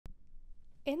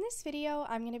In this video,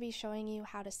 I'm going to be showing you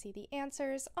how to see the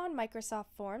answers on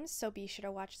Microsoft Forms, so be sure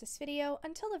to watch this video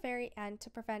until the very end to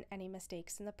prevent any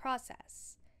mistakes in the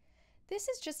process. This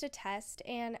is just a test,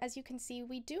 and as you can see,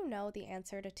 we do know the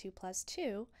answer to 2 plus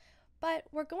 2, but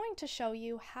we're going to show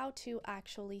you how to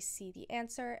actually see the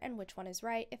answer and which one is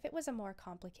right if it was a more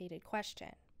complicated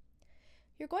question.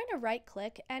 You're going to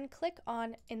right-click and click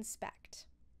on Inspect.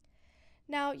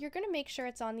 Now, you're going to make sure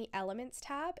it's on the Elements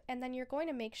tab, and then you're going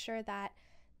to make sure that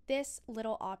this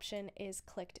little option is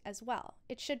clicked as well.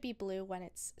 It should be blue when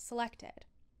it's selected.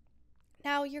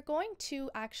 Now, you're going to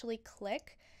actually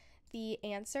click the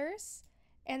answers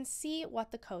and see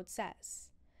what the code says.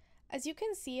 As you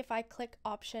can see, if I click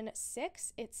option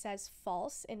 6, it says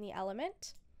false in the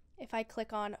element. If I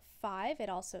click on 5, it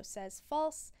also says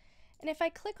false. And if I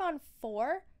click on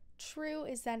 4, true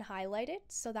is then highlighted,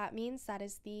 so that means that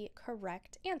is the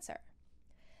correct answer.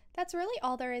 That's really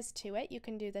all there is to it. You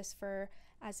can do this for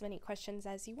as many questions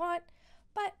as you want,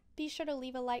 but be sure to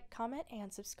leave a like, comment,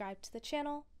 and subscribe to the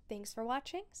channel. Thanks for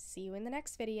watching. See you in the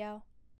next video.